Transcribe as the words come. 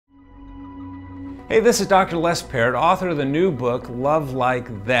Hey, this is Dr. Les Parrott, author of the new book, Love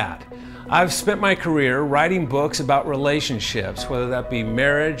Like That. I've spent my career writing books about relationships, whether that be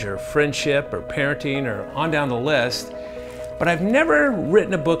marriage or friendship or parenting or on down the list, but I've never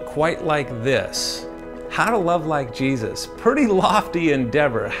written a book quite like this. How to Love Like Jesus. Pretty lofty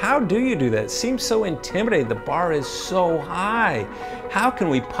endeavor. How do you do that? It seems so intimidating. The bar is so high. How can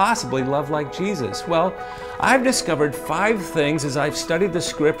we possibly love like Jesus? Well, I've discovered 5 things as I've studied the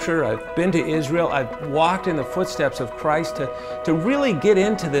scripture, I've been to Israel, I've walked in the footsteps of Christ to really get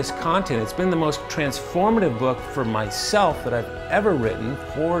into this content. It's been the most transformative book for myself that I've ever written,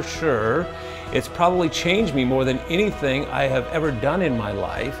 for sure. It's probably changed me more than anything I have ever done in my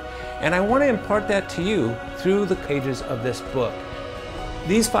life. And I want to impart that to you through the pages of this book.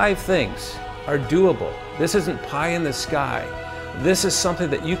 These 5 things are doable. This isn't pie in the sky. This is something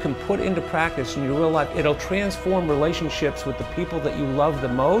that you can put into practice in your real life. It'll transform relationships with the people that you love the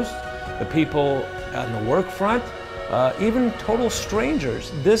most, the people on the work front, even total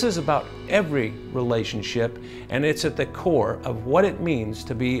strangers. This is about every relationship, and it's at the core of what it means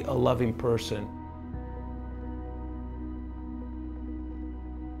to be a loving person.